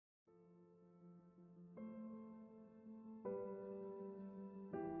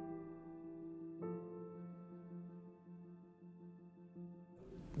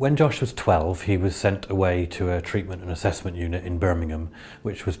When Josh was 12, he was sent away to a treatment and assessment unit in Birmingham,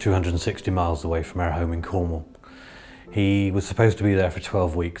 which was 260 miles away from our home in Cornwall. He was supposed to be there for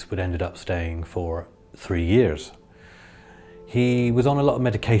 12 weeks, but ended up staying for 3 years. He was on a lot of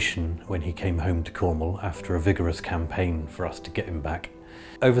medication when he came home to Cornwall after a vigorous campaign for us to get him back.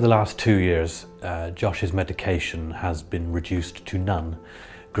 Over the last 2 years, Josh's medication has been reduced to none,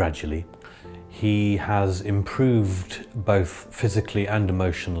 gradually. He has improved both physically and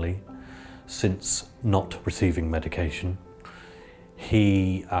emotionally since not receiving medication.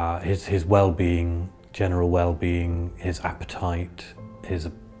 His well-being, general well-being, his appetite, his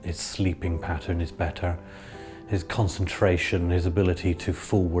sleeping pattern is better. His concentration, his ability to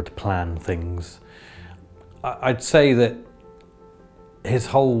forward plan things. I'd say that his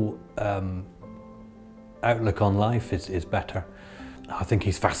whole outlook on life is better. I think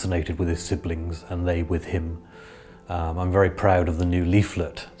he's fascinated with his siblings and they with him. I'm very proud of the new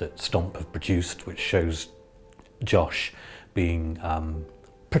leaflet that STOMP have produced, which shows Josh being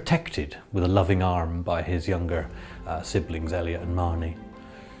protected with a loving arm by his younger siblings, Elliot and Marnie.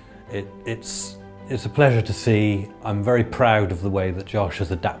 It's a pleasure to see. I'm very proud of the way that Josh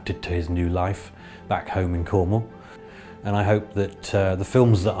has adapted to his new life back home in Cornwall. And I hope that the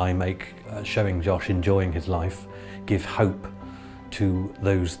films that I make showing Josh enjoying his life give hope to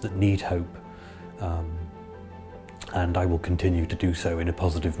those that need hope, and I will continue to do so in a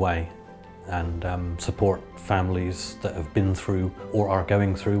positive way and support families that have been through or are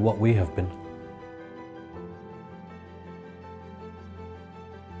going through what we have been.